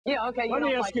Yeah, okay. Let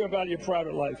me ask you about your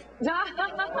private life.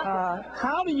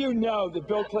 How do you know that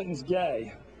Bill Clinton's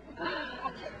gay?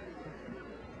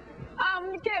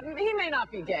 He may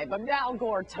not be gay, but Al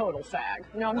Gore, total fag.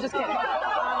 No, I'm just kidding.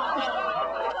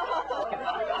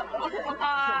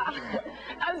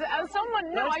 As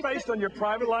someone, no, that's based on your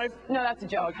private life? No, that's a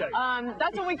joke. Okay.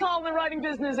 That's what we call in the writing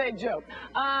business a joke.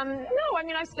 No, I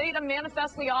mean, I state a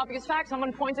manifestly obvious fact.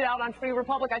 Someone pointed out on Free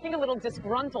Republic, I think a little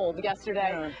disgruntled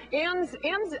yesterday. Yeah. Ann's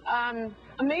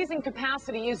amazing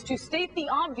capacity is to state the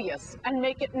obvious and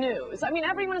make it news. I mean,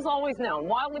 everyone has always known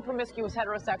wildly promiscuous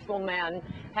heterosexual men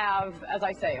have, as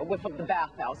I say, a whiff of the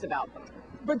bathhouse about them.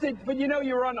 But you know,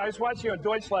 you were on, I was watching you on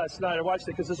Deutsch last night. I watched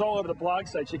it because it's all over the blog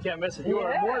sites. You can't miss it. You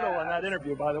were immortal in that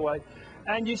interview, by the way.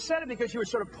 And you said it because you were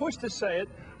sort of pushed to say it.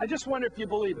 I just wonder if you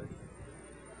believe it.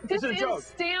 This is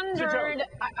standard.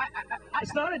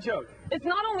 It's not a joke. It's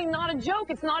not only not a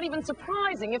joke, it's not even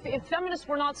surprising. If feminists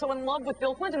were not so in love with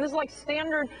Bill Clinton, this is like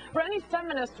standard for any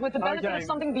feminist with the benefit of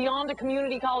something beyond a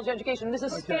community college education. This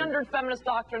is standard feminist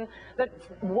doctrine that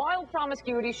wild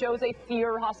promiscuity shows a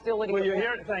fear, hostility. Well, you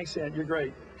hear it. Thanks, Ann. You're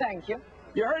great. Thank you.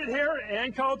 You heard it here.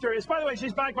 Ann Coulter is, by the way,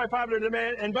 she's back by popular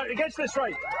demand. And but gets this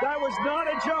right. That was not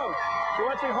a joke. You're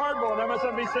watching Hardball on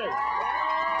MSNBC.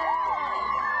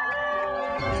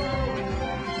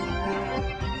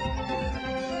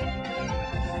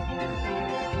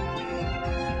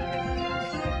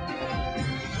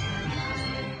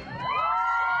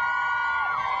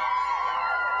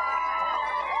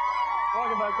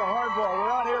 Welcome back to Hardball. We're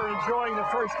out here enjoying the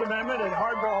First Amendment at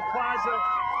Hardball Plaza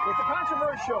with the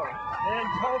controversial Ann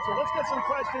Coulter. Let's get some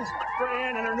questions for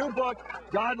Ann and her new book,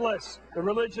 Godless, The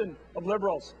Religion of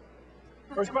Liberals.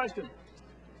 First question.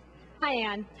 Hi,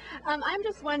 Ann. I'm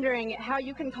just wondering how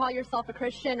you can call yourself a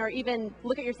Christian or even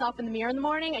look at yourself in the mirror in the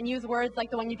morning and use words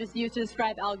like the one you just used to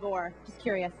describe Al Gore. Just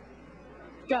curious.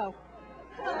 Go.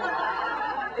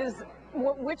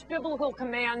 Which biblical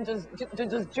command does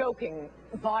joking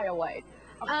violate?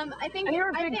 I think. And you're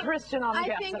a big Christian, I'm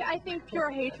guessing. I think pure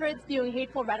hatred, spewing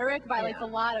hateful rhetoric violates a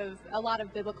lot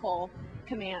of biblical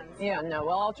commands. Yeah, no.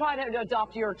 Well, I'll try to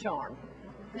adopt your charm.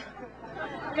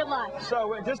 Good luck.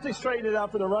 So just to straighten it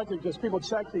out for the record, because people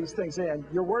check these things in,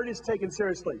 your word is taken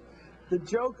seriously. The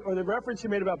joke or the reference you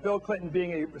made about Bill Clinton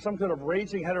being some kind of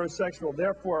raging heterosexual,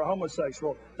 therefore a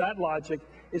homosexual, that logic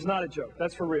is not a joke.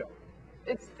 That's for real.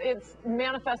 It's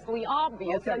manifestly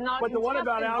obvious and not but the one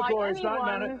about Al Gore is not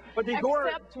manifest. But the Gore,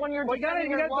 except when you're defending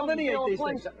your love of Bill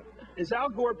Clinton. Is Al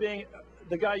Gore being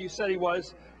the guy you said he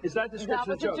was? Is that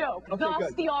description a joke? That was a joke.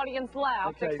 Thus, the audience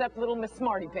laughed, except little Miss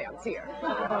Smarty Pants here.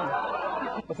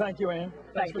 Well, thank you, Ann.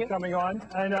 Thanks for coming on.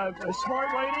 And a smart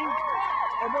lady.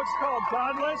 A book's called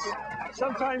Godless.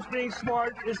 Sometimes being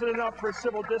smart isn't enough for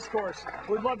civil discourse.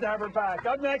 We'd love to have her back.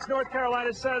 Up next, North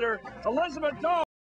Carolina Senator Elizabeth Dole.